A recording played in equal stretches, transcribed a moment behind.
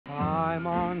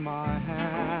on my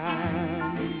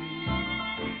hand,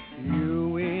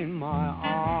 you in my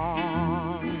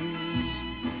arms.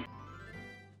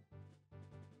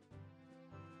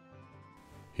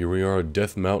 Here we are at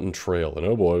Death Mountain Trail, and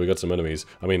oh boy, we got some enemies.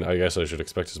 I mean, I guess I should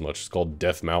expect as much. It's called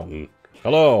Death Mountain.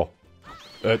 Hello!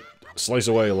 Slice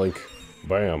away, Link.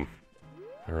 Bam.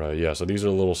 Alright, yeah, so these are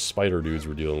the little spider dudes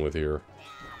we're dealing with here.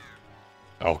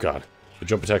 Oh god. The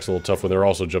jump attack's a little tough when they're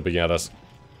also jumping at us.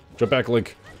 Jump back,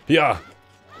 Link. Yeah!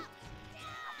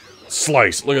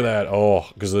 Slice! Look at that! Oh,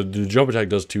 because the jump attack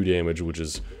does 2 damage, which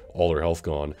is all their health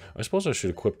gone. I suppose I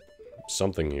should equip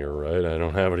something here, right? I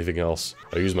don't have anything else.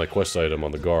 I used my quest item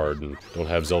on the guard and don't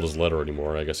have Zelda's letter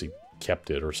anymore. I guess he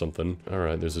kept it or something.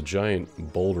 Alright, there's a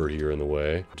giant boulder here in the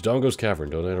way. Dodongo's Cavern.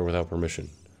 Don't enter without permission.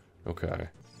 Okay.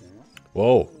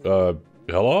 Whoa,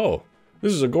 hello?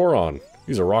 This is a Goron.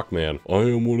 He's a rock man. I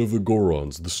am one of the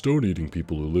Gorons, the stone-eating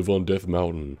people who live on Death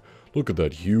Mountain. Look at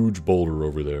that huge boulder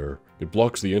over there. It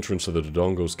blocks the entrance to the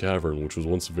Dodongo's Cavern, which was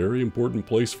once a very important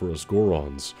place for us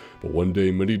Gorons. But one day,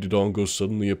 many Dodongos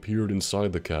suddenly appeared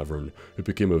inside the cavern. It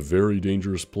became a very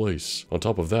dangerous place. On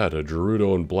top of that, a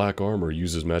Gerudo in black armor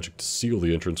uses magic to seal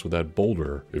the entrance with that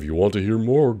boulder. If you want to hear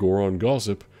more Goron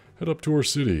gossip, head up to our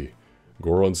city.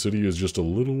 Goron City is just a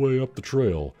little way up the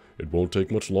trail. It won't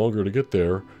take much longer to get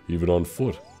there, even on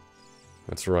foot.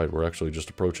 That's right, we're actually just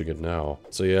approaching it now.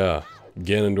 So yeah,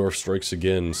 Ganondorf strikes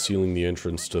again, sealing the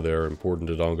entrance to their important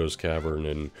Dodongo's Cavern,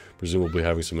 and presumably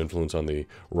having some influence on the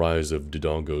rise of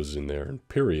Dodongos in there,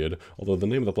 period. Although the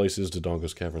name of the place is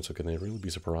Dodongo's Cavern, so can they really be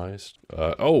surprised?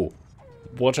 Oh!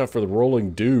 Watch out for the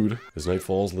rolling dude! As night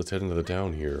falls, let's head into the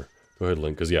town here. Go ahead,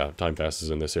 Link, because yeah, time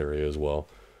passes in this area as well.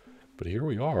 But here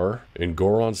we are, in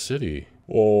Goron City.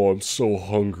 Oh, I'm so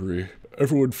hungry.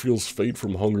 Everyone feels fate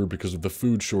from hunger because of the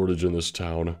food shortage in this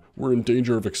town. We're in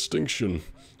danger of extinction.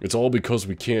 It's all because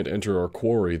we can't enter our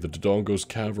quarry, the Dodongo's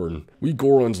Cavern. We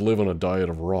Gorons live on a diet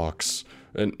of rocks,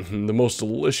 and the most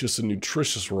delicious and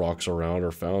nutritious rocks around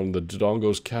are found in the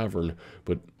Dodongo's Cavern,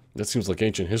 but that seems like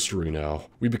ancient history now.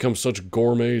 We become such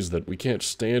gourmets that we can't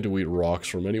stand to eat rocks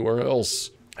from anywhere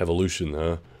else. Evolution,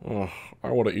 huh? Oh,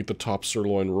 I want to eat the top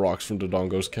sirloin rocks from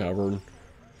Dodongo's Cavern.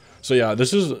 So yeah,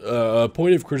 this is a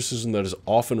point of criticism that is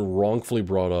often wrongfully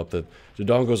brought up, that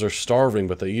Dodongos are starving,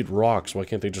 but they eat rocks. Why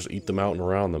can't they just eat the mountain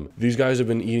around them? These guys have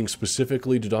been eating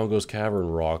specifically Dodongo's Cavern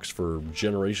rocks for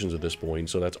generations at this point,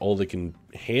 so that's all they can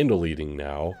handle eating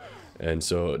now. And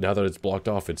so now that it's blocked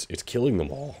off, it's killing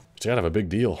them all. It's kind of a big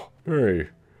deal. Hey,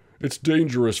 it's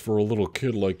dangerous for a little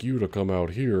kid like you to come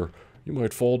out here. You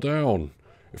might fall down.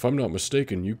 If I'm not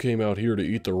mistaken, you came out here to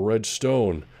eat the red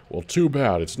stone. Well, too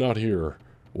bad, it's not here.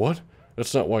 What?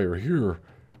 That's not why you're here.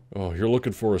 Oh, you're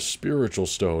looking for a spiritual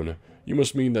stone. You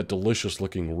must mean that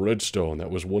delicious-looking red stone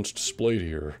that was once displayed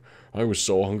here. I was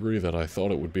so hungry that I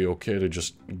thought it would be okay to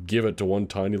just give it to one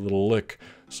tiny little lick,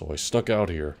 so I snuck out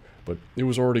here. But it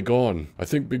was already gone. I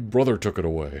think Big Brother took it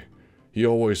away. He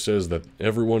always says that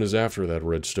everyone is after that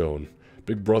red stone.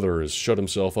 Big Brother has shut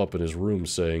himself up in his room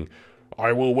saying,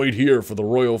 "I will wait here for the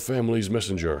royal family's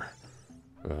messenger."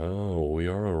 Oh, we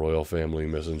are a royal family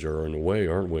messenger in a way,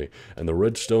 aren't we? And the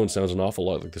red stone sounds an awful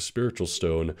lot like the spiritual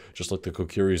stone, just like the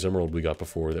Kokiri's emerald we got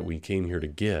before that we came here to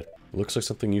get. It looks like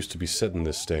something used to be set in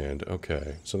this stand.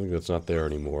 Okay, something that's not there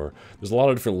anymore. There's a lot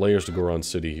of different layers to Goron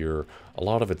City here. A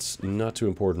lot of it's not too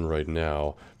important right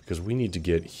now, because we need to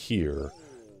get here.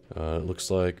 It looks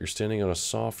like you're standing on a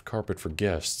soft carpet for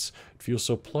guests. It feels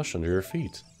so plush under your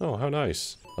feet. Oh, how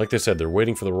nice. Like they said, they're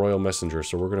waiting for the royal messenger,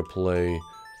 so we're gonna play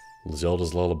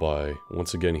Zelda's Lullaby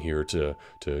once again here to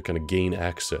kind of gain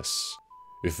access.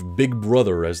 If Big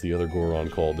Brother, as the other Goron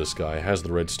called this guy, has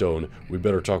the red stone, we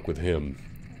better talk with him.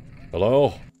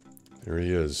 Hello? There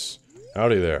he is.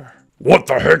 Howdy there. What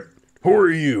the heck? Who are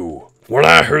you? When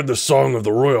I heard the song of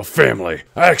the royal family,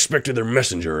 I expected their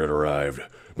messenger had arrived.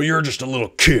 But you're just a little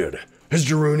kid. Has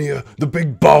Gerunia, the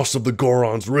big boss of the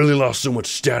Gorons, really lost so much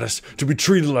status to be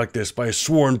treated like this by his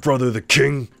sworn brother, the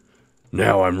king?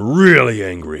 Now I'm really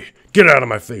angry. Get out of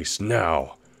my face,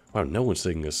 now. Wow, no one's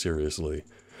taking us seriously.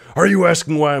 Are you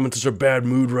asking why I'm in such a bad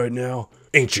mood right now?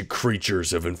 Ancient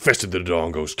creatures have infested the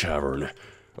Dodongo's Cavern.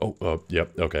 Oh,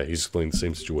 yep, okay, he's explaining the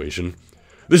same situation.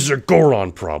 This is a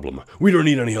Goron problem. We don't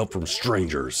need any help from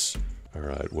strangers.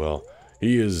 Alright, well,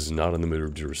 he is not in the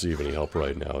mood to receive any help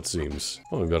right now, it seems.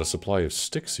 Oh, we've got a supply of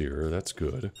sticks here, that's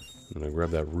good. I'm gonna grab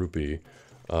that rupee.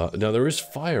 Now there is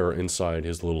fire inside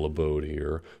his little abode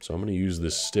here, so I'm gonna use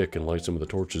this stick and light some of the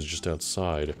torches just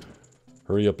outside.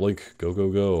 Hurry up, Link. Go, go,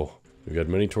 go. We've got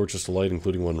many torches to light,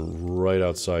 including one right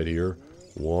outside here.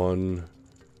 1,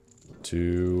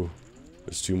 2,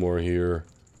 there's 2 more here.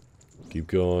 Keep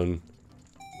going.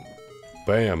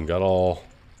 Bam, got all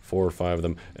 4 or 5 of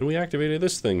them. And we activated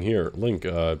this thing here. Link,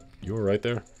 you were right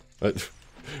there?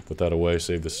 Put that away,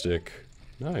 save the stick.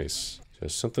 Nice. So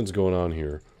something's going on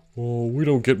here. Oh, we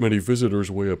don't get many visitors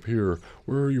way up here.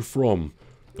 Where are you from?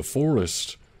 The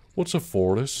forest. What's a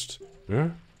forest? Huh?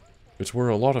 It's where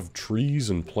a lot of trees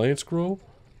and plants grow?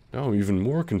 Now I'm even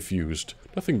more confused.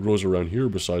 Nothing grows around here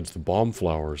besides the bomb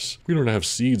flowers. We don't have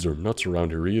seeds or nuts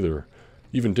around here either.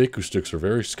 Even Deku sticks are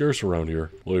very scarce around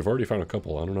here. Well, we've already found a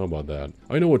couple. I don't know about that.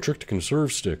 I know a trick to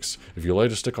conserve sticks. If you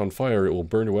light a stick on fire, it will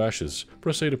burn to ashes.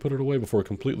 Press A to put it away before it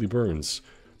completely burns.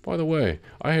 By the way,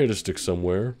 I had a stick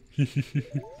somewhere.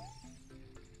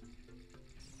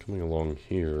 Coming along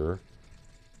here.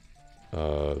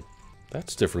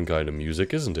 That's different kind of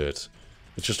music, isn't it?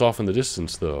 It's just off in the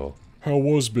distance, though. How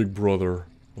was Big Brother?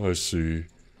 I see.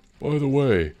 By the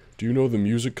way, do you know the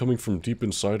music coming from deep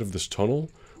inside of this tunnel?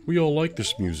 We all like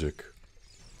this music.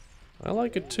 I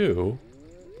like it too.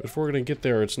 But if we're gonna get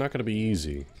there, it's not gonna be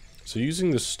easy. So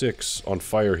using the sticks on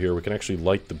fire here, we can actually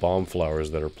light the bomb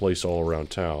flowers that are placed all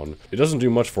around town. It doesn't do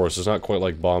much for us. It's not quite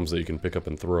like bombs that you can pick up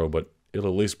and throw, but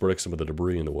it'll at least break some of the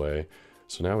debris in the way.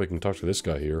 So now we can talk to this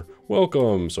guy here.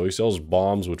 Welcome! So he sells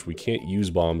bombs, which we can't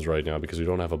use bombs right now because we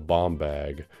don't have a bomb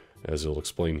bag, as he'll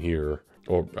explain here.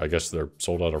 Or, I guess they're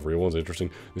sold out of real ones. Interesting.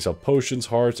 They sell potions,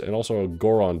 hearts, and also a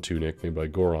Goron tunic made by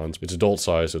Gorons. It's adult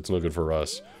size, so it's no good for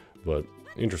us. But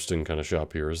interesting kind of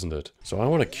shop here, isn't it? So I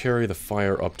want to carry the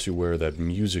fire up to where that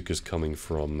music is coming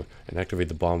from and activate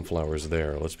the bomb flowers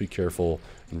there. Let's be careful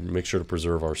and make sure to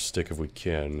preserve our stick if we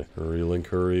can. Hurry, Link,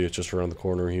 hurry. It's just around the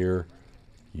corner here.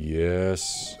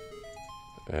 Yes.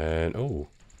 And, oh,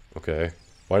 okay.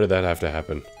 Why did that have to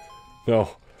happen?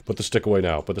 No. Put the stick away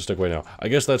now. Put the stick away now. I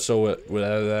guess that's so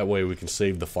that way we can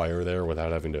save the fire there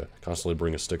without having to constantly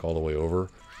bring a stick all the way over.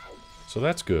 So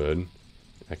that's good.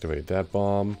 Activate that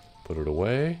bomb. Put it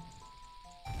away.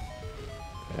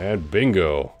 And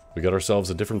bingo! We got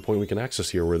ourselves a different point we can access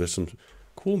here where there's some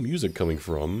cool music coming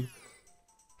from.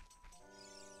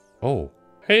 Oh.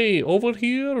 Hey, over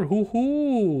here!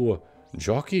 Hoo-hoo!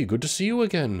 Jockey, good to see you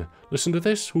again. Listen to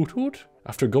this, hoot hoot.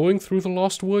 After going through the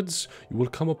Lost Woods, you will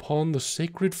come upon the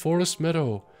sacred forest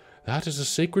meadow. That is a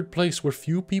sacred place where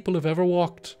few people have ever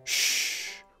walked.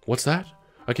 Shh! What's that?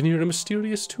 I can hear a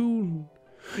mysterious tune.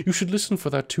 You should listen for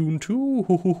that tune too,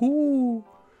 hoo hoo hoo.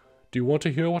 Do you want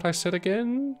to hear what I said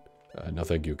again? No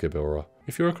thank you, Kibora.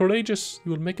 If you are courageous,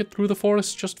 you will make it through the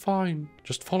forest just fine.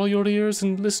 Just follow your ears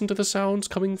and listen to the sounds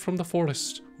coming from the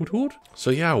forest. Hoot hoot.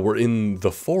 So yeah, we're in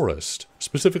the forest,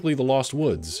 specifically the Lost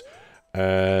Woods.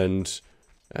 And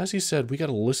as he said, we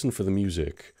gotta listen for the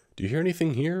music. Do you hear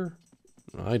anything here?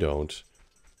 I don't.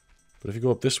 But if you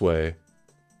go up this way,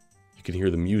 you can hear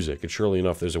the music. And surely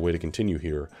enough, there's a way to continue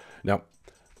here. Now,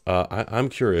 I'm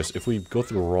curious, if we go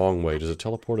through the wrong way, does it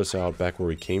teleport us out back where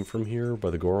we came from here,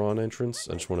 by the Goron entrance?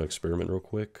 I just want to experiment real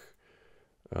quick.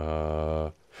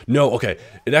 No, okay.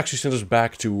 It actually sends us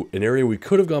back to an area we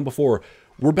could have gone before.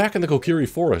 We're back in the Kokiri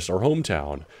Forest, our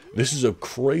hometown. This is a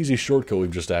crazy shortcut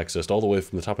we've just accessed, all the way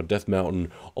from the top of Death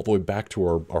Mountain, all the way back to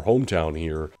our hometown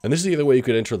here. And this is the other way you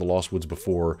could enter the Lost Woods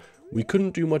before. We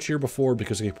couldn't do much here before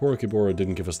because Kibora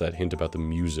didn't give us that hint about the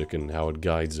music and how it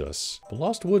guides us. The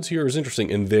Lost Woods here is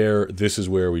interesting, and this is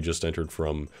where we just entered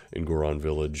from in Goron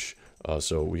Village.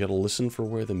 So we gotta listen for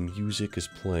where the music is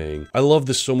playing. I love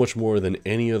this so much more than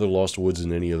any other Lost Woods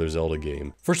in any other Zelda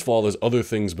game. First of all, there's other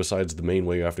things besides the main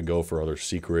way you have to go for other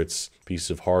secrets,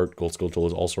 pieces of heart, gold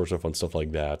skulls, all sorts of fun stuff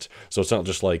like that. So it's not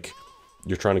just like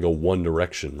you're trying to go one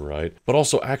direction, right? But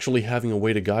also actually having a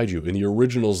way to guide you. In the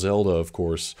original Zelda, of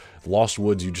course, Lost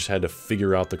Woods, you just had to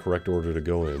figure out the correct order to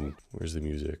go in. Where's the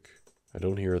music? I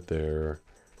don't hear it there.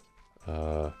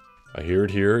 I hear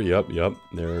it here. Yep,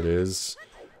 there it is.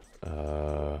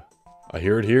 I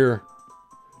hear it here.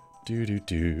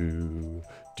 Do-do-do.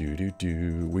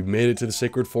 Do-do-do. We made it to the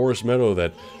sacred forest meadow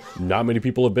that not many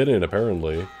people have been in,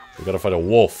 apparently. We gotta fight a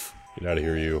wolf. Get out of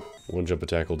here, you. One jump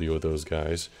attack will deal with those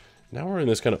guys. Now we're in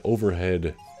this kind of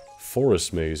overhead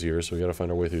forest maze here, so we gotta find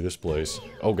our way through this place.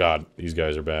 Oh god, these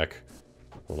guys are back.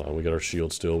 Hold on, we got our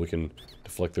shield still. We can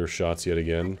deflect their shots yet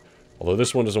again. Although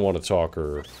this one doesn't want to talk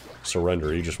or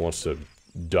surrender. He just wants to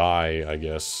die, I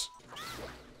guess.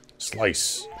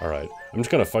 Slice. Alright. I'm just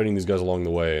kind of fighting these guys along the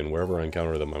way, and wherever I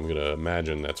encounter them, I'm gonna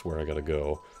imagine that's where I gotta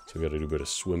go. So we gotta do a bit of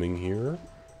swimming here.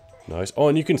 Nice. Oh,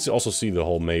 and you can also see the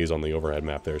whole maze on the overhead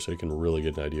map there, so you can really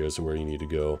get an idea as to where you need to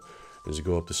go. As you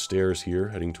go up the stairs here,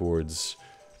 heading towards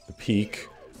the peak.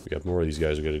 We got more of these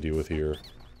guys we gotta deal with here.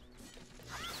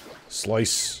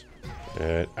 Slice.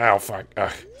 And, ow, fuck.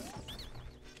 Ah.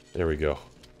 There we go.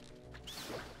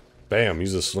 Bam,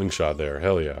 use a slingshot there.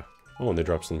 Hell yeah. Oh, and they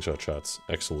drop slingshot shots.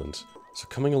 Excellent. So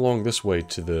coming along this way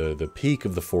to the peak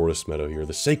of the forest meadow here,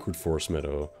 the sacred forest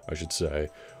meadow, I should say,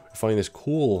 we find this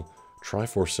cool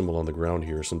Triforce symbol on the ground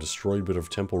here, some destroyed bit of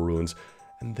temple ruins,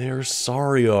 and there's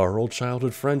Saria, our old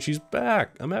childhood friend. She's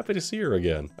back. I'm happy to see her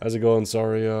again. How's it going,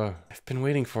 Saria? I've been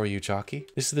waiting for you, Jockey.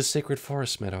 This is the sacred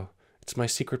forest meadow. It's my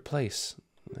secret place.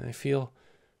 I feel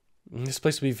this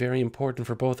place will be very important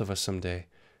for both of us someday.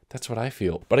 That's what I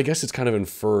feel. But I guess it's kind of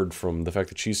inferred from the fact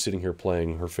that she's sitting here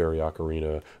playing her fairy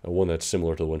ocarina, one that's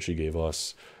similar to the one she gave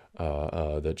us,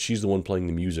 that she's the one playing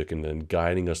the music and then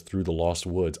guiding us through the lost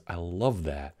woods. I love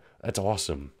that. That's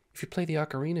awesome. If you play the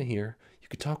ocarina here, you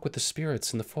could talk with the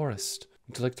spirits in the forest.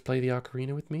 Would you like to play the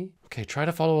ocarina with me? Okay, try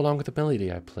to follow along with the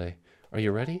melody I play. Are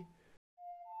you ready?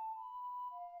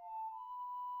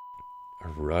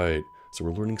 All right. So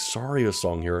we're learning Saria's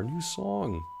song here, a new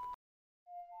song.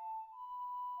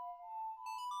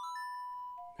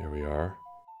 There we are.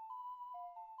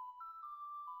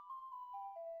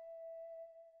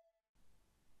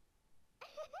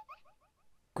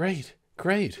 Great,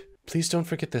 great. Please don't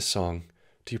forget this song.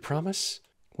 Do you promise?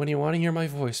 When you want to hear my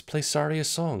voice, play Saria's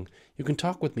song. You can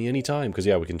talk with me anytime. Because,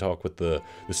 yeah, we can talk with the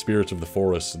spirits of the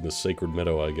forest and the sacred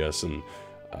meadow, I guess. And,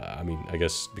 I mean, I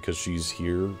guess because she's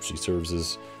here, she serves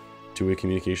as two-way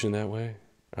communication that way.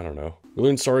 I don't know. We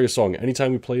learn Saria's song.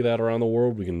 Anytime we play that around the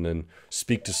world, we can then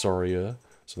speak to Saria.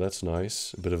 So that's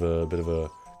nice. A bit of a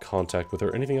contact with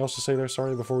her. Anything else to say there,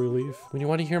 Saria, before we leave? When you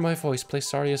want to hear my voice, play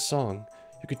Saria's song.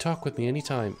 You can talk with me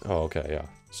anytime. Oh, okay, yeah.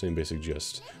 Same basic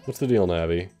gist. What's the deal,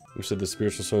 Navi? We said the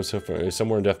spiritual stone is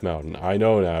somewhere in Death Mountain. I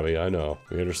know, Navi, I know.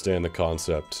 We understand the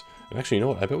concept. And actually, you know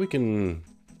what? I bet we can...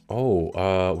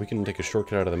 Oh, we can take a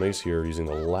shortcut out of the maze here using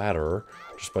the ladder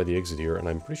just by the exit here. And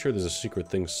I'm pretty sure there's a secret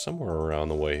thing somewhere around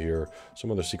the way here.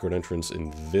 Some other secret entrance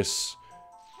in this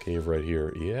cave right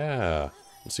here. Yeah.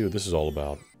 Let's see what this is all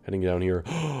about. Heading down here.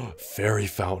 Fairy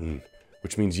fountain.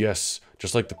 Which means, yes,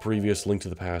 just like the previous Link to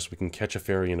the Past, we can catch a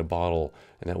fairy in a bottle,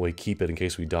 and that way keep it in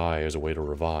case we die as a way to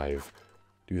revive.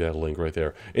 Do that, Link, right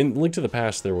there. In Link to the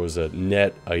Past, there was a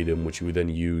net item, which you would then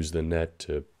use the net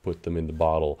to put them in the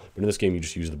bottle. But in this game, you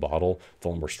just use the bottle. It's a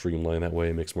lot more streamlined that way.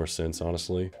 It makes more sense,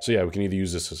 honestly. So yeah, we can either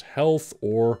use this as health,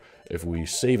 or if we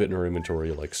save it in our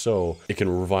inventory like so, it can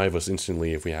revive us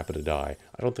instantly if we happen to die.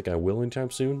 I don't think I will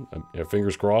anytime soon.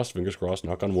 Fingers crossed,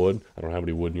 knock on wood. I don't have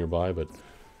any wood nearby, but...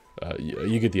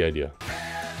 you get the idea.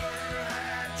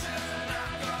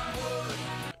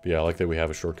 But yeah, I like that we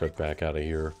have a shortcut back out of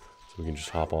here. So we can just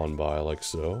hop on by like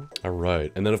so.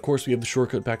 Alright, and then of course we have the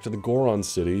shortcut back to the Goron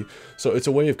City. So it's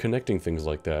a way of connecting things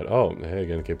like that. Oh, hey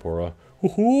again, Kapora.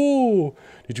 Woohoo!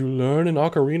 Did you learn an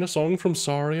ocarina song from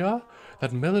Saria?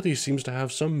 That melody seems to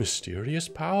have some mysterious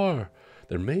power.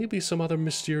 There may be some other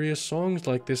mysterious songs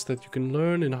like this that you can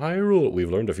learn in Hyrule.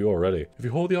 We've learned a few already. If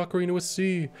you hold the ocarina with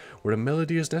C, where a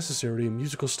melody is necessary, a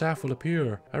musical staff will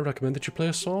appear. I recommend that you play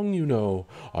a song you know.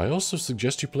 I also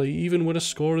suggest you play even when a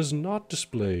score is not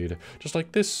displayed. Just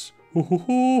like this. Do you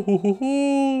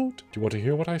want to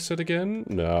hear what I said again?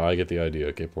 No, I get the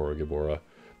idea, Kapora Gibora.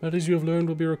 Melodies you have learned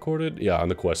will be recorded. Yeah, on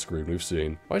the quest screen, we've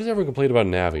seen. Why does everyone complain about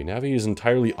Navi? Navi is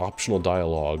entirely optional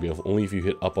dialogue, only if you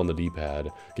hit up on the D-pad.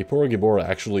 Gipora Gibora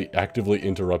actually actively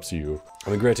interrupts you.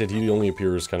 I mean, granted, he only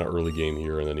appears kind of early game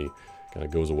here, and then he kind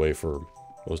of goes away for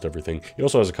most everything. He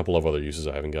also has a couple of other uses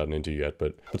I haven't gotten into yet,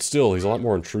 but still, he's a lot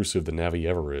more intrusive than Navi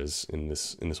ever is in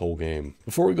this whole game.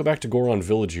 Before we go back to Goron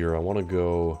Village here, I want to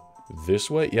go this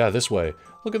way? Yeah, this way.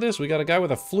 Look at this, we got a guy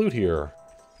with a flute here.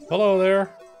 Hello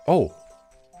there. Oh.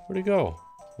 Where'd he go?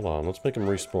 Hold on, let's make him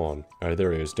respawn. Alright,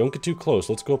 there he is. Don't get too close.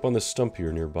 Let's go up on this stump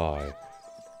here nearby.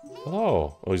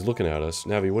 Hello. Oh, he's looking at us.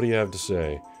 Navi, what do you have to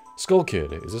say? Skull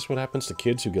Kid, is this what happens to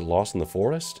kids who get lost in the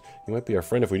forest? You might be our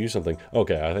friend if we do something.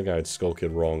 Okay, I think I had Skull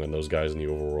Kid wrong on those guys in the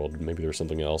overworld. Maybe there's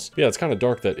something else. Yeah, it's kind of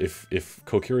dark that if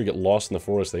Kokiri get lost in the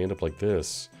forest, they end up like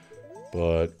this.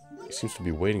 But he seems to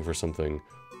be waiting for something.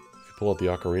 If you pull out the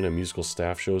ocarina, a musical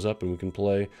staff shows up and we can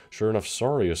play, sure enough,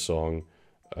 Saria's song.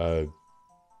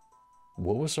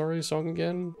 What was Saria's song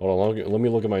again? Hold on, let me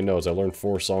look at my notes. I learned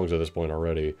 4 songs at this point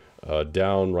already.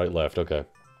 Down, right, left. Okay.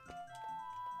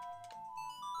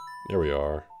 There we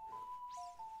are.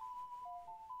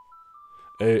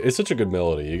 Hey, it's such a good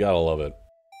melody. You gotta love it.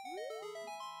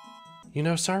 You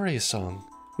know Saria's song.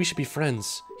 We should be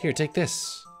friends. Here, take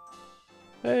this.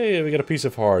 Hey, we got a piece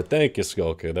of heart. Thank you,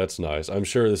 Skull Kid. That's nice. I'm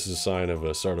sure this is a sign of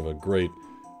a start of a great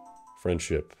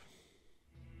friendship.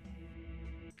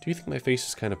 Do you think my face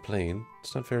is kind of plain?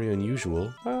 It's not very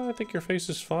unusual. I think your face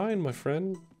is fine, my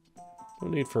friend. No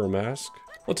need for a mask.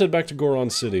 Let's head back to Goron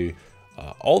City.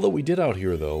 All that we did out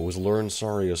here, though, was learn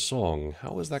Saria's song.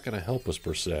 How is that going to help us,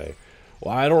 per se?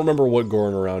 Well, I don't remember what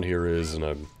Goron around here is,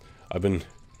 and I've been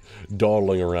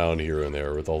dawdling around here and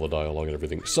there with all the dialogue and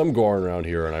everything. Some Goron around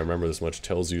here, and I remember this much,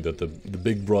 tells you that the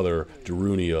big brother,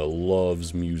 Darunia,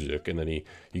 loves music, and then he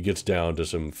gets down to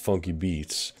some funky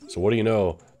beats. So what do you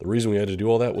know? The reason we had to do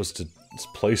all that was to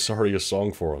play Saria's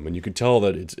song for him, and you could tell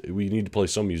that we need to play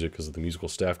some music because of the musical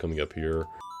staff coming up here.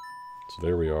 So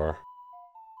there we are.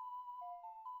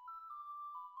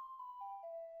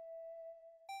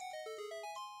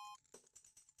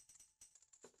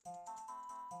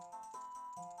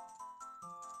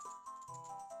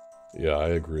 Yeah, I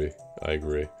agree.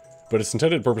 But its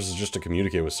intended purpose is just to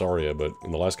communicate with Saria, but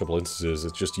in the last couple instances,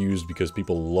 it's just used because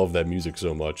people love that music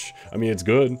so much. I mean, it's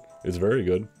good. It's very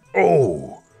good.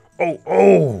 Oh!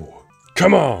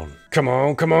 Come on!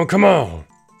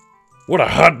 What a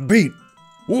hot beat!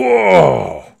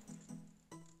 Whoa!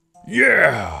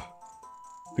 Yeah!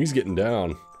 He's getting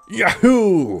down.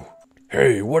 Yahoo!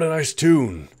 Hey, what a nice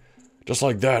tune. Just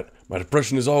like that, my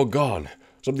depression is all gone.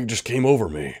 Something just came over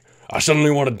me. I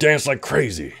suddenly want to dance like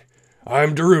crazy.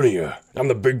 I'm Darunia. I'm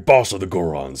the big boss of the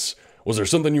Gorons. Was there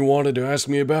something you wanted to ask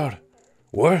me about?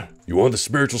 What? You want the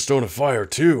Spiritual Stone of Fire,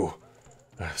 too?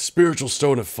 Spiritual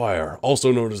Stone of Fire,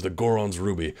 also known as the Goron's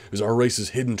Ruby, is our race's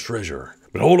hidden treasure.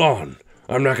 But hold on.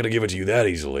 I'm not going to give it to you that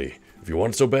easily. If you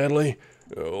want it so badly,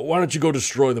 why don't you go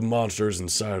destroy the monsters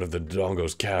inside of the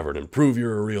Dodongo's Cavern and prove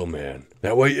you're a real man?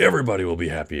 That way everybody will be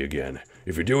happy again.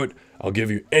 If you do it, I'll give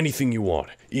you anything you want,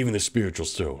 even the Spiritual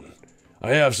Stone.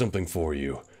 I have something for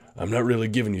you. I'm not really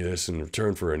giving you this in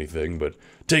return for anything, but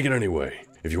take it anyway.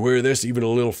 If you wear this, even a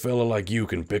little fella like you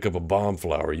can pick up a bomb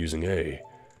flower using A.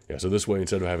 Yeah, so this way,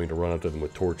 instead of having to run up to them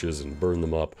with torches and burn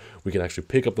them up, we can actually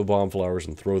pick up the bomb flowers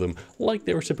and throw them like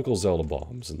they were typical Zelda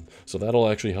bombs. And so that'll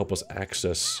actually help us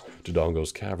access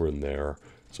Dodongo's Cavern there.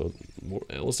 So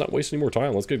let's not waste any more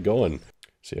time. Let's get going.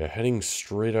 So yeah, heading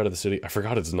straight out of the city. I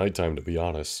forgot it's nighttime, to be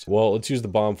honest. Well, let's use the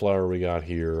bomb flower we got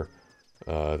here.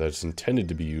 That's intended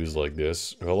to be used like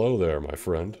this. Hello there, my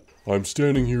friend. I'm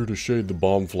standing here to shade the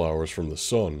bomb flowers from the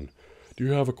sun. Do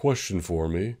you have a question for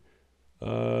me?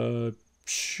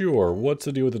 Sure. What's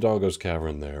the deal with the Dodongo's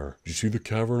Cavern there? Did you see the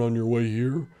cavern on your way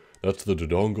here? That's the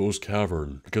Dodongo's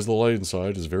Cavern. Because the light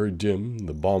inside is very dim,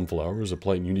 the bomb flowers, a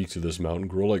plant unique to this mountain,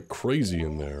 grow like crazy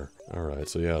in there. Alright,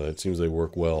 so yeah, that seems they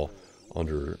work well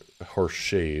under harsh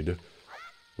shade.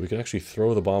 We can actually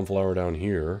throw the bomb flower down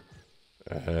here.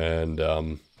 And,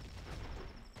 oh,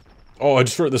 I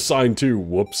just read the sign too.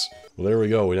 Whoops. Well, there we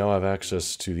go. We now have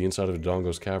access to the inside of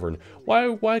Dodongo's Cavern.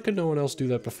 Why could no one else do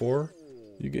that before?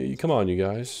 You come on, you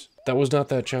guys. That was not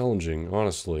that challenging,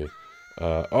 honestly.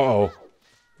 Uh-oh.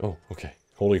 Oh, okay.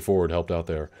 Holding forward helped out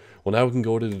there. Well, now we can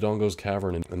go to Dodongo's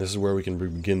Cavern, and this is where we can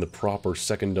begin the proper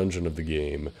second dungeon of the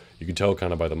game. You can tell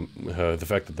kind of by the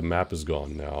fact that the map is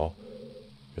gone now.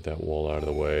 Get that wall out of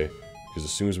the way. Because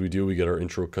as soon as we do, we get our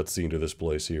intro cutscene to this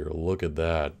place here. Look at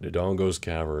that. Dodongo's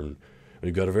Cavern.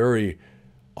 We've got a very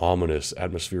ominous,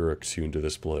 atmospheric tune to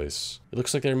this place. It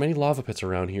looks like there are many lava pits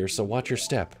around here, so watch your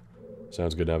step.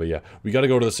 Sounds good now, but yeah. We gotta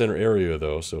go to the center area,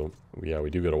 though, so yeah, we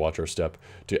do gotta watch our step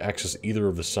to access either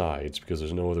of the sides, because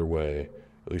there's no other way,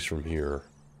 at least from here.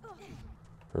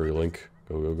 Hurry, Link.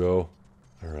 Go, go, go.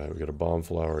 Alright, we got a bomb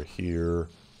flower here.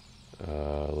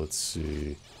 Let's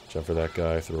see. Jump for that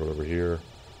guy, throw it over here.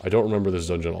 I don't remember this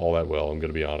dungeon all that well, I'm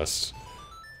gonna be honest.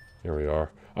 Here we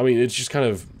are. I mean, it's just kind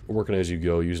of working as you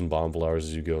go, using bomb flowers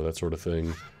as you go, that sort of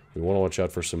thing. We want to watch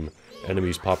out for some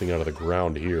enemies popping out of the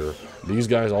ground here. These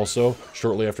guys also,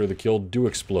 shortly after the kill, do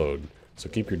explode. So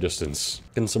keep your distance.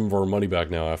 Getting some of our money back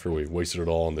now after we wasted it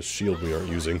all on the shield we aren't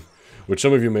using. Which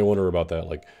some of you may wonder about that,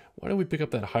 like, why don't we pick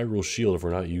up that Hyrule shield if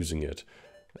we're not using it?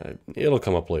 It'll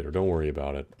come up later, don't worry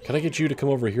about it. Can I get you to come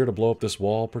over here to blow up this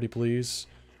wall, pretty please?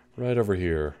 Right over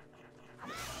here.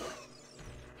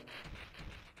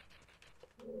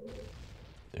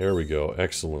 There we go.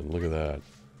 Excellent. Look at that.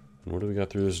 And what do we got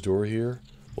through this door here?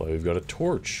 Well, we've got a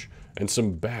torch. And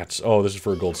some bats. Oh, this is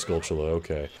for a gold sculptula.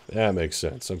 Okay. That makes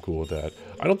sense. I'm cool with that.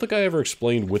 I don't think I ever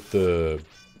explained with the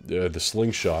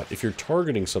slingshot. If you're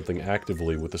targeting something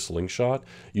actively with the slingshot,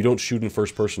 you don't shoot in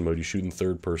first person mode, you shoot in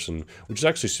third person, which is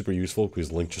actually super useful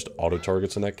because Link just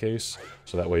auto-targets in that case.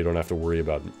 So that way you don't have to worry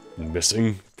about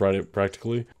missing,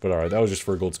 practically. But alright, that was just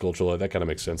for a gold sculpture. That kind of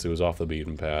makes sense. It was off the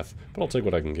beaten path. But I'll take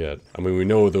what I can get. I mean, we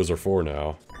know what those are for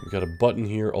now. We've got a button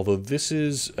here, although this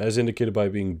is, as indicated by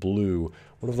being blue,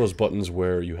 one of those buttons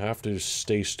where you have to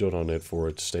stay stood on it for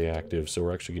it to stay active. So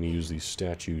we're actually going to use these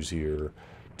statues here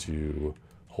to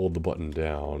hold the button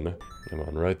down. Come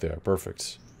on, right there.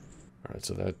 Perfect. Alright,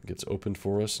 so that gets opened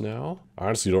for us now. I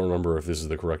honestly don't remember if this is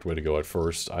the correct way to go at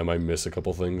first. I might miss a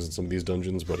couple things in some of these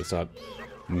dungeons, but it's not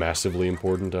massively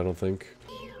important, I don't think.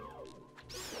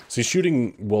 See,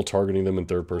 shooting while targeting them in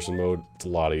third-person mode, it's a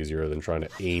lot easier than trying to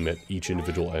aim at each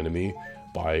individual enemy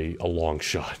by a long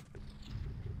shot.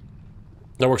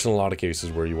 That works in a lot of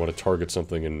cases where you want to target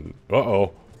something and...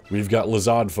 Uh-oh. We've got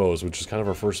Lizard foes, which is kind of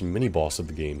our first mini-boss of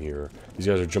the game here. These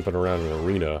guys are jumping around in an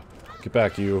arena. Get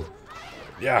back, you.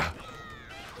 Yeah.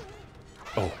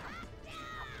 Oh.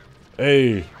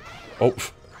 Hey. Oh.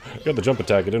 Got the jump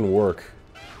attack. It didn't work.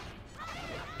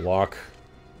 Block.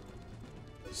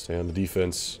 Stay on the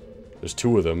defense. There's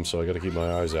two of them, so I gotta keep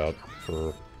my eyes out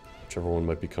for whichever one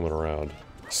might be coming around.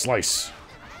 Slice!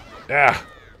 Ah!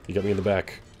 You got me in the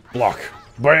back. Block!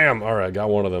 Bam! Alright, got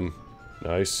one of them.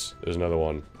 Nice. There's another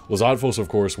one. Lizardfos, of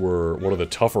course, were one of the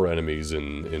tougher enemies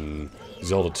in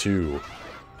Zelda 2.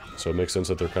 So it makes sense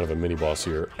that they're kind of a mini-boss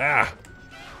here. Ah!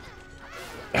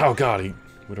 Oh god, he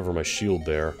went over my shield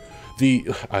there.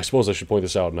 I suppose I should point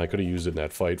this out, and I could have used it in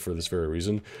that fight for this very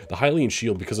reason. The Hylian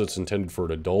shield, because it's intended for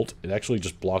an adult, it actually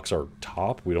just blocks our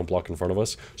top. We don't block in front of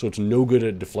us. So it's no good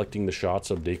at deflecting the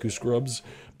shots of Deku Scrubs,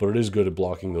 but it is good at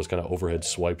blocking those kind of overhead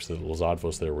swipes that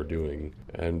Lizardfos there were doing.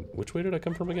 And which way did I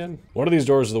come from again? One of these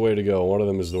doors is the way to go. One of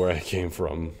them is the way I came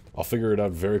from. I'll figure it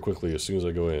out very quickly as soon as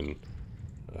I go in.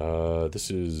 This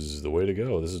is the way to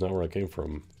go. This is not where I came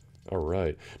from.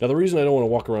 Alright. Now the reason I don't want to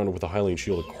walk around with the Hylian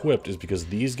shield equipped is because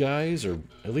these guys, or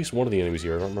at least one of the enemies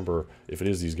here, I don't remember if it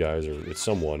is these guys or it's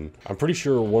someone. I'm pretty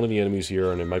sure one of the enemies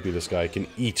here, and it might be this guy, can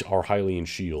eat our Hylian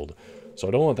shield. So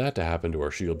I don't want that to happen to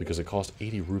our shield because it costs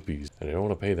 80 rupees, and I don't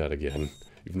want to pay that again.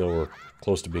 Even though we're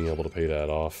close to being able to pay that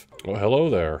off. Oh,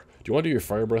 hello there. Do you want to do your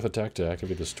fire breath attack to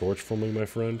activate this torch for me, my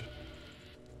friend?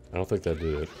 I don't think that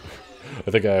did it.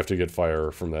 I think I have to get fire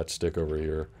from that stick over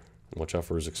here. Watch out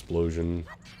for his explosion.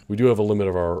 We do have a limit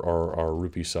of our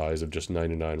rupee size of just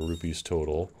 99 rupees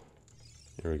total.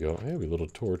 There we go. I have a little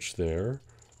torch there.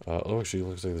 Oh, actually, it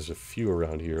looks like there's a few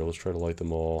around here. Let's try to light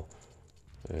them all.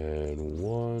 And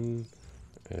one.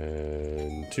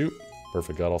 And two.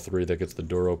 Perfect. Got all three. That gets the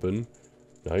door open.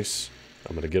 Nice.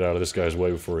 I'm going to get out of this guy's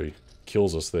way before he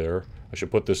kills us there. I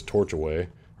should put this torch away.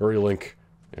 Hurry, Link.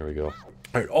 There we go.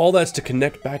 Alright, all that's to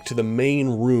connect back to the main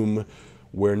room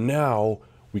where now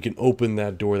we can open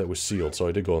that door that was sealed. So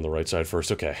I did go on the right side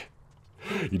first. Okay.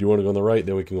 You do want to go on the right,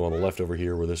 then we can go on the left over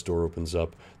here where this door opens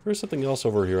up. There's something else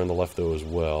over here on the left though as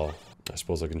well. I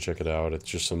suppose I can check it out. It's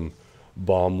just some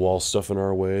bomb wall stuff in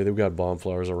our way. They've got bomb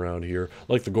flowers around here.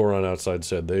 Like the Goron outside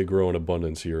said, they grow in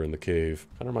abundance here in the cave.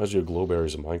 Kind of reminds you of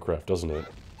glowberries in Minecraft, doesn't it?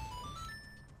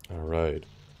 Alright.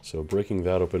 So breaking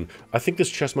that open. I think this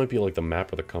chest might be like the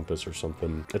map or the compass or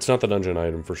something. It's not the dungeon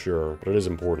item for sure, but it is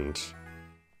important.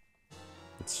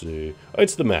 Let's see. Oh,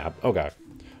 it's the map. Okay.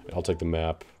 I'll take the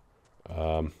map.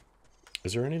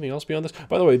 Is there anything else beyond this?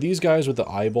 By the way, these guys with the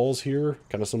eyeballs here,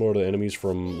 kind of similar to the enemies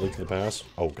from Link to the Past.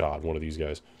 Oh god, one of these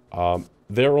guys.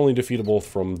 They're only defeatable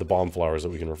from the bomb flowers that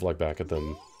we can reflect back at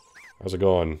them. How's it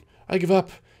going? I give up.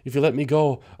 If you let me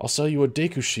go, I'll sell you a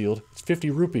Deku shield. It's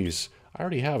 50 rupees. I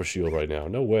already have a shield right now.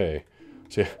 No way.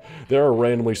 See, there are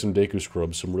randomly some Deku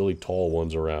Scrubs, some really tall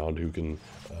ones around who can,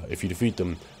 if you defeat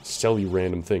them, sell you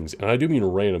random things. And I do mean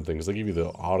random things. They give you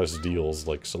the oddest deals,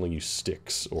 like selling you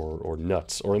sticks or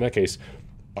nuts. Or in that case,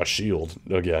 a shield,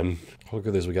 again. Look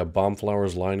at this. We got bomb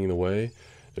flowers lining the way.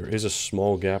 There is a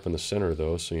small gap in the center,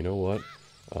 though, so you know what?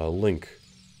 Link,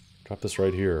 drop this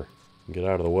right here and get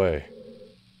out of the way.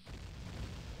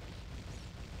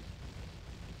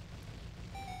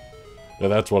 Now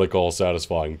that's what I call a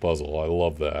satisfying puzzle. I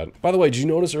love that. By the way, did you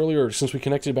notice earlier, since we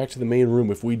connected back to the main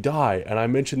room, if we die, and I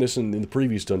mentioned this in the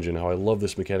previous dungeon, how I love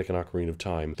this mechanic in Ocarina of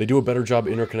Time. They do a better job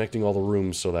interconnecting all the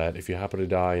rooms so that if you happen to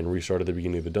die and restart at the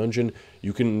beginning of the dungeon,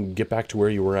 you can get back to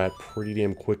where you were at pretty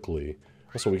damn quickly.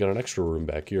 Also, we got an extra room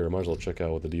back here. I might as well check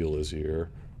out what the deal is here.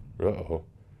 Uh-oh.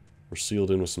 We're sealed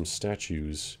in with some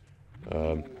statues.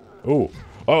 Oh!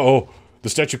 Uh-oh! The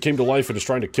statue came to life and is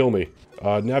trying to kill me.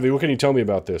 Navi, what can you tell me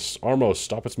about this? Armos,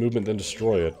 stop its movement, then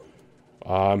destroy it.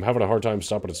 I'm having a hard time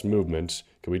stopping its movement.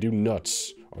 Can we do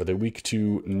nuts? Are they weak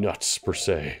to nuts, per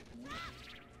se?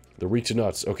 They're weak to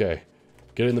nuts. Okay.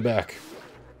 Get in the back.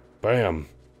 Bam!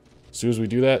 As soon as we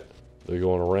do that, they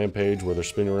go on a rampage where they're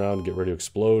spinning around and get ready to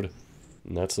explode.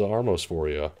 And that's the Armos for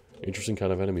you. Interesting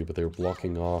kind of enemy, but they're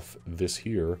blocking off this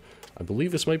here. I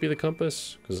believe this might be the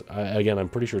compass, because, again, I'm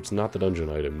pretty sure it's not the dungeon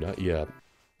item. Not yet.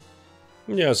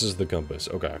 Yeah, this is the compass.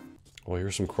 Okay. Oh,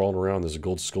 here's some crawling around. There's a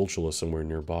gold Skulltula somewhere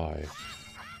nearby.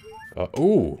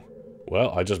 Ooh!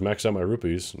 Well, I just maxed out my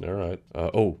rupees. Alright.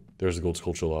 Oh, there's a gold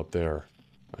Skulltula up there.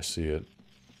 I see it.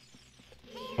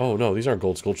 Oh, no, these aren't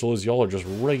gold Skulltulas. Y'all are just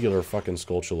regular fucking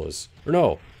Skulltulas. Or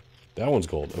no! That one's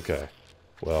gold. Okay.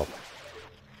 Well,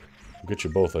 we'll get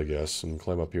you both, I guess, and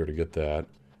climb up here to get that.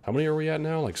 How many are we at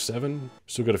now? Like 7?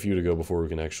 Still got a few to go before we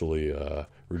can actually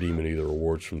redeem any of the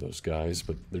rewards from those guys,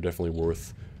 but they're definitely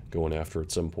worth going after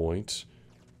at some point.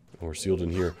 And we're sealed in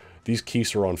here. These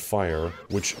keys are on fire,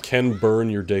 which can burn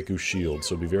your Deku shield,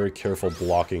 so be very careful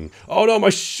blocking. Oh no,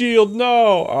 my shield,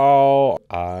 no! Oh,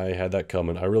 I had that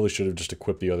coming. I really should have just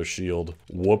equipped the other shield.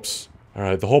 Whoops.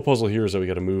 Alright, the whole puzzle here is that we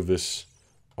gotta move this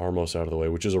Armos out of the way,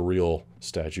 which is a real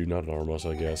statue, not an Armos,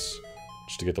 I guess.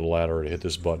 Just to get the ladder to hit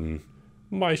this button.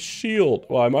 My shield!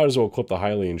 Well, I might as well equip the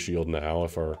Hylian shield now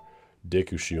if our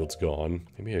Deku shield's gone.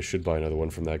 Maybe I should buy another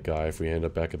one from that guy if we end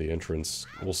up back at the entrance.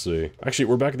 We'll see. Actually,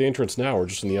 we're back at the entrance now. We're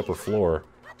just in the upper floor.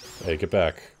 Hey, get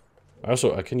back. I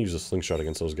can use a slingshot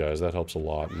against those guys. That helps a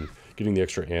lot. And getting the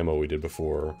extra ammo we did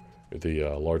before, the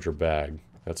larger bag.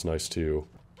 That's nice too.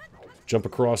 Jump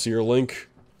across here, Link.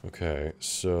 Okay,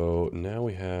 so now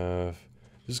we have...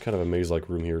 This is kind of a maze-like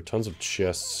room here. Tons of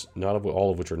chests, not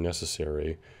all of which are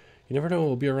necessary. You never know what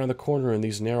will be around the corner in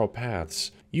these narrow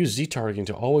paths. Use Z-targeting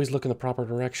to always look in the proper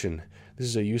direction. This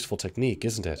is a useful technique,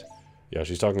 isn't it? Yeah,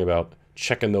 she's talking about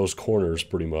checking those corners,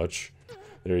 pretty much.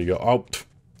 There you go. Oh,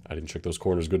 I didn't check those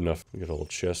corners good enough. We got a little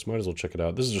chest. Might as well check it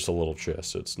out. This is just a little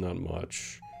chest. It's not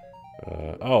much.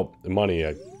 Oh, the money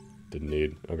I didn't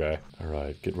need. Okay.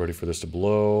 Alright, get ready for this to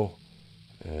blow.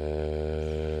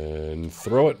 And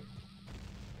throw it.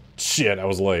 Shit, I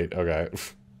was late. Okay.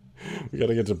 We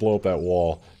gotta get to blow up that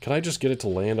wall. Can I just get it to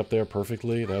land up there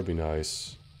perfectly? That'd be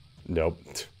nice. Nope.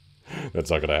 That's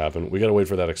not gonna happen. We gotta wait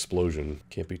for that explosion.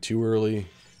 Can't be too early.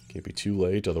 Can't be too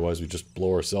late, otherwise we just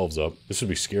blow ourselves up. This would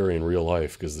be scary in real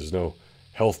life, because there's no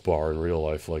health bar in real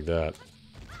life like that.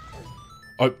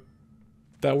 Oh,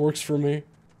 that works for me.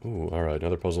 Ooh, alright,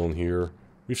 another puzzle in here.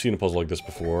 We've seen a puzzle like this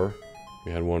before.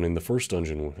 We had one in the first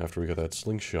dungeon after we got that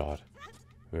slingshot.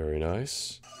 Very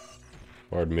nice.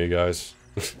 Pardon me, guys.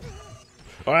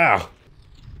 Ah!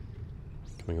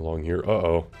 Coming along here.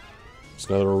 Uh-oh. It's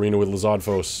another arena with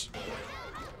Lizardfos.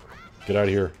 Get out of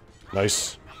here.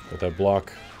 Nice. Got that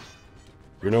block.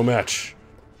 You're no match.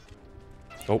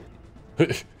 Oh.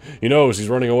 He knows. He's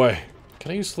running away.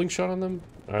 Can I use slingshot on them?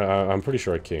 I'm pretty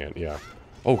sure I can't. Yeah.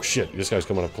 Oh, shit. This guy's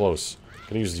coming up close.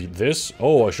 Can I use this?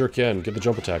 Oh, I sure can. Get the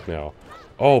jump attack now.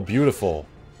 Oh, beautiful.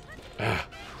 Ah.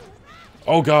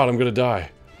 Oh, God. I'm gonna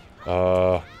die.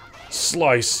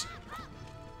 Slice.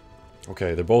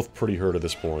 Okay, they're both pretty hurt at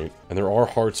this point. And there are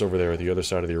hearts over there at the other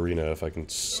side of the arena if I can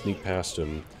sneak past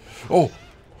him. Oh!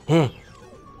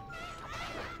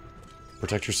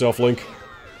 Protect yourself, Link.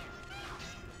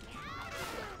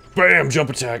 Bam! Jump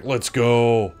attack! Let's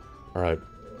go! Alright.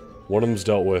 One of them's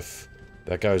dealt with.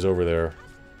 That guy's over there.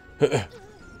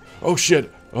 Oh,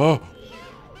 shit! Oh!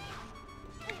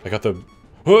 I got the...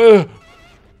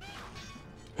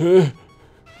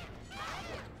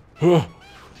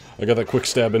 I got that quick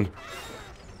stabbing.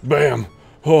 Bam!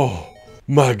 Oh,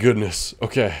 my goodness.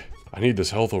 Okay. I need this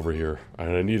health over here,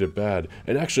 and I need it bad.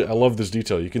 And actually, I love this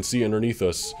detail. You can see underneath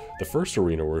us the first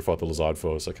arena where we fought the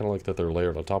Lizardfos. I kind of like that they're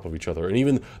layered on top of each other. And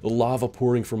even the lava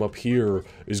pouring from up here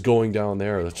is going down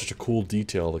there. That's just a cool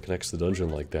detail that connects the dungeon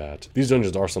like that. These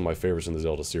dungeons are some of my favorites in the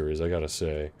Zelda series, I gotta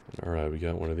say. Alright, we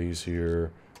got one of these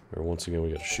here. Or once again,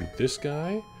 we gotta shoot this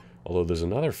guy. Although there's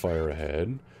another fire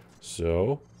ahead.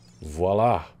 So,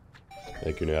 voila.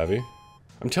 Thank you, Navi.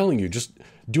 I'm telling you, just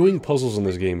doing puzzles in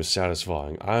this game is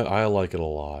satisfying. I like it a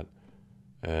lot.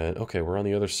 And, okay, we're on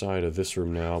the other side of this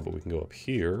room now, but we can go up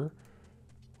here.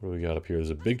 What do we got up here?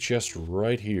 There's a big chest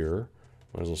right here.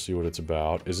 Might as well see what it's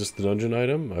about. Is this the dungeon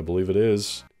item? I believe it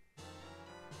is.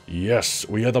 Yes,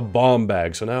 we have the bomb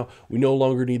bag. So now we no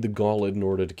longer need the gauntlet in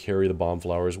order to carry the bomb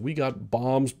flowers. We got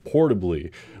bombs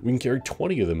portably. We can carry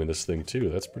 20 of them in this thing, too.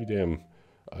 That's pretty damn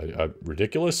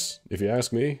ridiculous, if you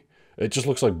ask me. It just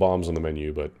looks like bombs on the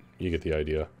menu, but you get the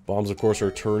idea. Bombs, of course, are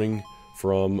turning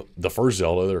from the first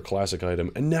Zelda, their classic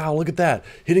item. And now, look at that!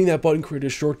 Hitting that button created a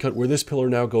shortcut where this pillar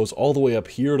now goes all the way up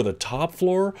here to the top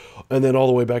floor, and then all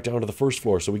the way back down to the first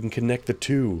floor, so we can connect the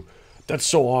two. That's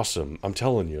so awesome, I'm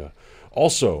telling you.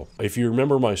 Also, if you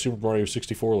remember my Super Mario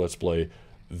 64 Let's Play,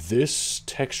 this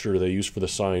texture they used for the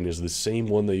sign is the same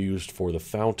one they used for the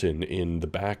fountain in the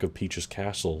back of Peach's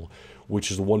castle,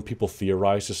 which is the one people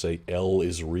theorize to say L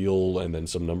is real and then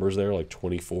some numbers there, like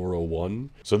 2401.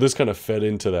 So this kind of fed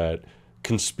into that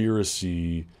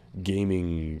conspiracy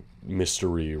gaming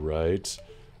mystery, right?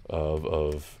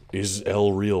 Of is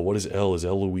L real? What is L? Is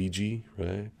L Luigi,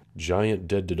 right? Giant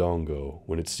dead Dodongo.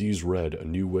 When it sees red, a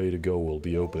new way to go will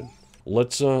be open.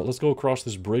 Let's go across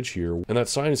this bridge here, and that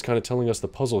sign is kind of telling us the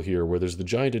puzzle here, where there's the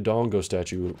giant Dodongo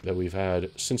statue that we've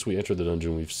had since we entered the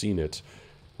dungeon. We've seen it.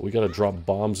 We gotta drop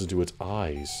bombs into its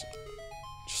eyes.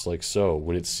 Just like so.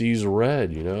 When it sees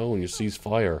red, you know? When it sees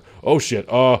fire. Oh shit,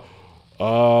 get out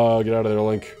of there,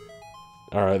 Link.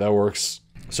 Alright, that works.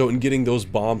 So in getting those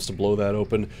bombs to blow that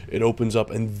open, it opens up,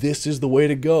 and this is the way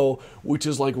to go, which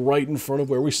is like right in front of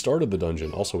where we started the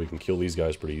dungeon. Also, we can kill these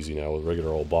guys pretty easy now with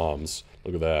regular old bombs.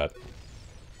 Look at that.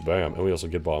 Bam, and we also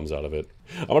get bombs out of it.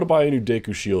 I'm gonna buy a new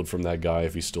Deku shield from that guy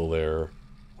if he's still there.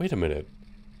 Wait a minute.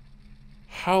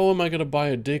 How am I gonna buy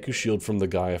a Deku shield from the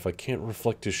guy if I can't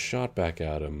reflect his shot back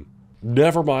at him?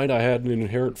 Never mind, I had an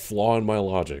inherent flaw in my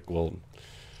logic. Well,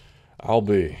 I'll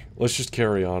be. Let's just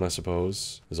carry on, I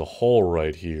suppose. There's a hole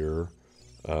right here.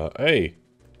 Hey!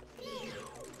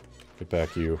 Get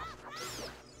back, you.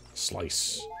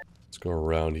 Slice. Let's go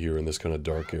around here in this kind of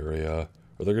dark area.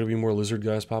 Are there going to be more lizard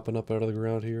guys popping up out of the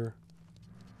ground here?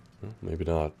 Well, maybe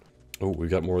not. Oh, we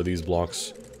got more of these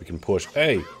blocks we can push.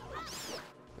 Hey!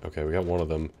 Okay, we got one of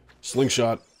them.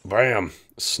 Slingshot! Bam!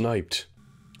 Sniped.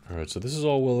 Alright, so this is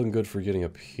all well and good for getting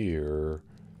up here.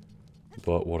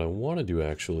 But what I want to do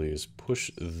actually is push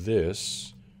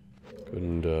this.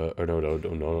 And, no,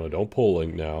 don't pull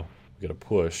Link now. We gotta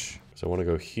push. So I want to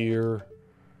go here.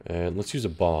 And let's use a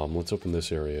bomb. Let's open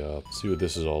this area up. See what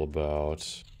this is all about.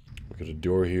 We got a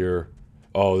door here.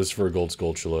 Oh, this is for a gold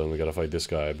Skulltula, and we gotta fight this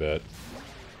guy, I bet.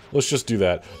 Let's just do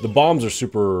that. The bombs are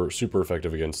super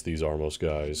effective against these Armos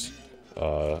guys.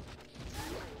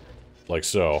 Like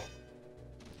so.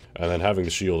 And then having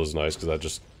the shield is nice, because that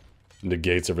just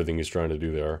negates everything he's trying to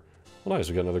do there. Well, nice,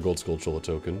 we got another gold Skulltula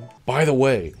token. By the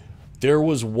way, there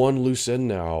was one loose end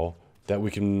now that we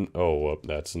can... Oh,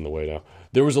 that's in the way now.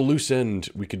 There was a loose end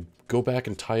we could go back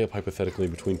and tie up hypothetically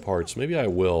between parts. Maybe I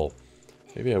will.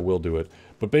 Maybe I will do it.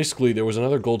 But basically, there was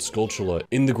another gold Skulltula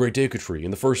in the Great Deku Tree,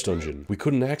 in the first dungeon. We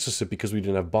couldn't access it because we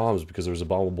didn't have bombs, because there was a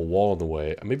bombable wall in the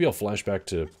way. Maybe I'll flash back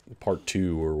to part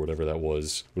 2, or whatever that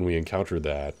was, when we encountered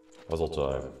that. Puzzle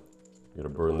time. We're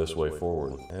gonna burn this way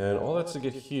forward. And all that's to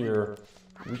get here.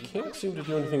 We can't seem to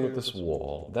do anything with this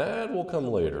wall. That will come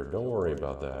later. Don't worry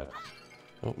about that.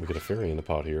 Oh, we got a fairy in the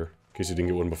pot here. In case you didn't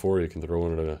get one before, you can throw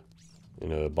one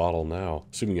in a bottle now.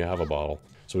 Assuming you have a bottle.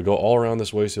 So we go all around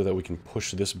this way so that we can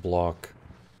push this block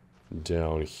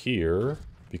down here.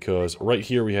 Because right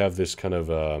here we have this kind of,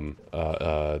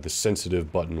 this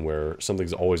sensitive button where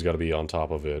something's always got to be on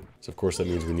top of it. So of course that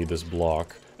means we need this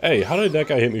block. Hey, how did that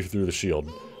guy hit me through the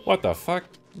shield? What the fuck?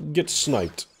 Get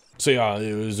sniped. So yeah,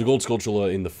 it was a gold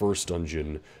Skulltula in the first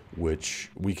dungeon, which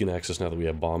we can access now that we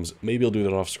have bombs. Maybe I'll do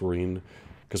that off screen,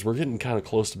 because we're getting kind of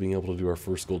close to being able to do our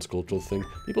first gold Skulltula thing.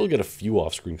 Maybe I'll get a few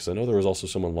off screen, because I know there was also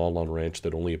some on Lon Lon Ranch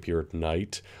that only appear at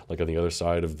night, like on the other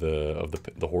side of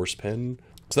the horse pen.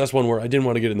 So that's one where I didn't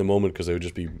want to get in the moment, because I would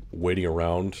just be waiting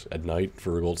around at night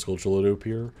for a gold Skulltula to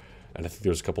appear. And I think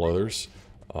there's a couple others.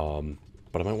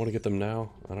 But I might want to get them now.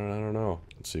 I don't know.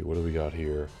 Let's see, what do we got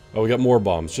here? Oh, we got more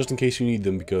bombs, just in case you need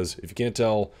them, because if you can't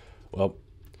tell, well...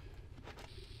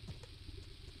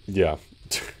 Yeah.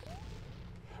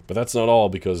 But that's not all,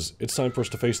 because it's time for us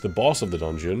to face the boss of the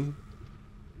dungeon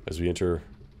as we enter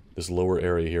this lower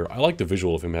area here. I like the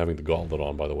visual of him having the gauntlet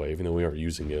on, by the way, even though we aren't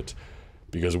using it,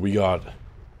 because we got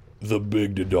the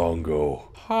big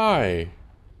Dodongo. Hi.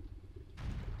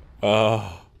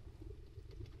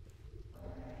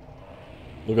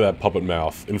 Look at that puppet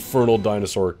mouth. Infernal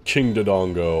Dinosaur King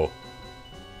Dodongo.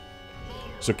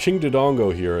 So King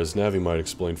Dodongo here, as Navi might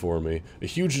explain for me, a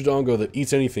huge Dodongo that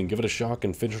eats anything, give it a shock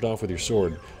and finish it off with your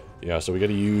sword. Yeah, so we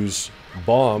gotta use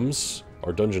bombs,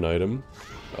 our dungeon item,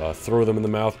 throw them in the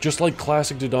mouth, just like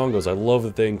classic Dodongos. I love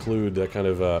that they include that kind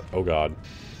of, oh god.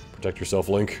 Protect yourself,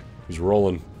 Link. He's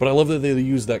rolling. But I love that they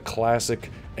use that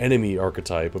classic enemy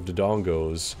archetype of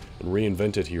Dodongos and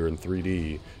reinvent it here in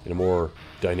 3D in a more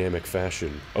dynamic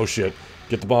fashion. Oh shit,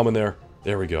 get the bomb in there.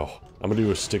 There we go. I'm gonna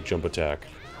do a stick jump attack.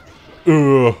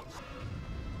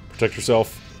 Protect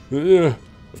yourself.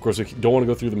 Of course, we don't want to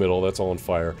go through the middle, that's all on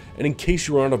fire. And in case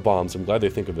you run out of bombs, I'm glad they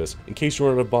think of this. In case you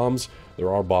run out of bombs,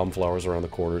 there are bomb flowers around the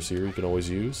corners here you can always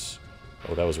use.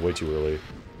 Oh, that was way too early.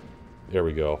 There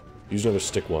we go. Use another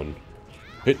stick one.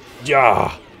 Hit,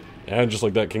 yeah! And just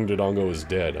like that, King Dodongo is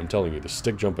dead. I'm telling you, the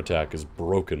stick jump attack is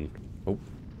broken. Oh,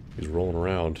 he's rolling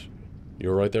around. You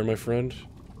alright there, my friend?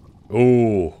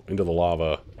 Oh, into the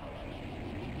lava.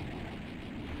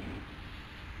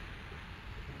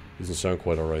 Doesn't sound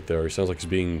quite alright there. He sounds like he's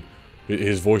being...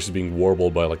 His voice is being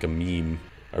warbled by like a meme.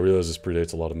 I realize this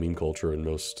predates a lot of meme culture in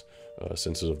most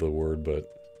senses of the word,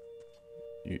 but...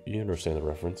 You understand the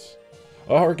reference.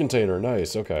 A heart container,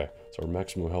 nice, okay. So our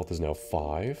maximum health is now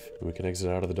 5. And we can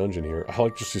exit out of the dungeon here. I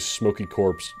like just his smoky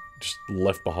corpse just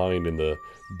left behind in the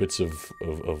bits of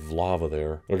lava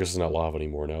there. I guess it's not lava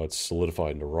anymore now, it's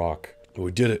solidified into rock. But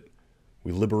we did it!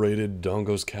 We liberated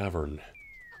Dongo's Cavern.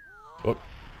 Oh.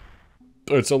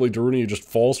 It suddenly Darunia just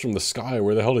falls from the sky.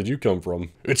 Where the hell did you come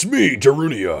from? It's me,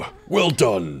 Darunia. Well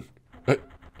done.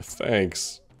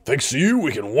 Thanks. Thanks to you,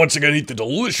 we can once again eat the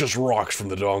delicious rocks from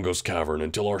the Dodongo's cavern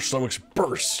until our stomachs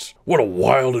burst. What a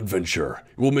wild adventure.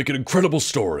 It will make an incredible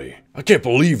story. I can't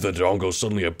believe the Dodongos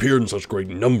suddenly appeared in such great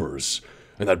numbers.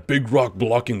 And that big rock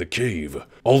blocking the cave.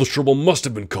 All the trouble must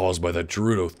have been caused by that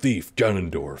Gerudo thief,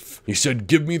 Ganondorf. He said,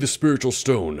 "Give me the spiritual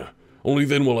stone. Only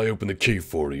then will I open the cave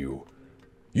for you."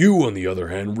 You, on the other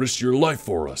hand, risked your life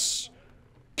for us.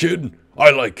 Kid,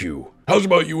 I like you. How's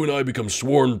about you and I become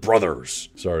sworn brothers?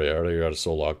 Sorry, I already got a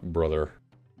soul lock, brother.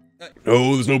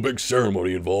 No, there's no big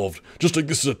ceremony involved. Just like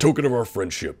this is a token of our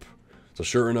friendship. So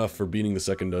sure enough, for beating the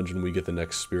second dungeon, we get the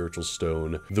next spiritual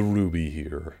stone, the ruby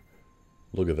here.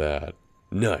 Look at that.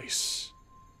 Nice.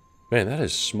 Man, that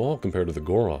is small compared to the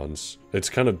Gorons. It's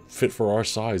kind of fit for our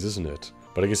size, isn't it?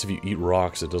 But I guess if you eat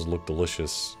rocks, it does look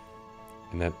delicious.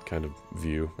 In that kind of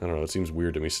view. I don't know, it seems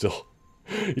weird to me still.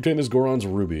 You obtain this Goron's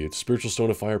ruby. It's a spiritual stone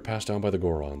of fire passed down by the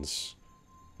Gorons.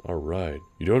 Alright.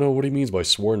 You don't know what he means by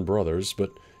sworn brothers,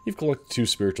 but you've collected 2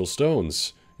 spiritual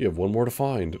stones. You have 1 more to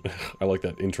find. I like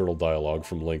that internal dialogue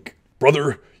from Link.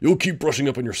 Brother, you'll keep brushing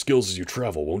up on your skills as you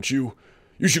travel, won't you?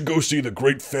 You should go see the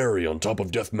Great Fairy on top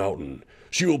of Death Mountain.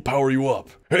 She will power you up.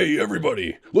 Hey,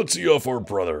 everybody, let's see off our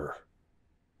brother.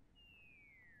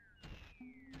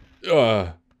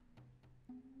 You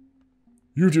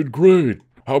did great.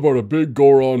 How about a big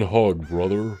Goron hug,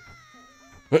 brother?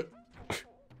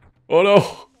 Oh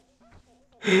no!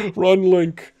 Run,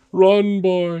 Link! Run,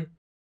 boy!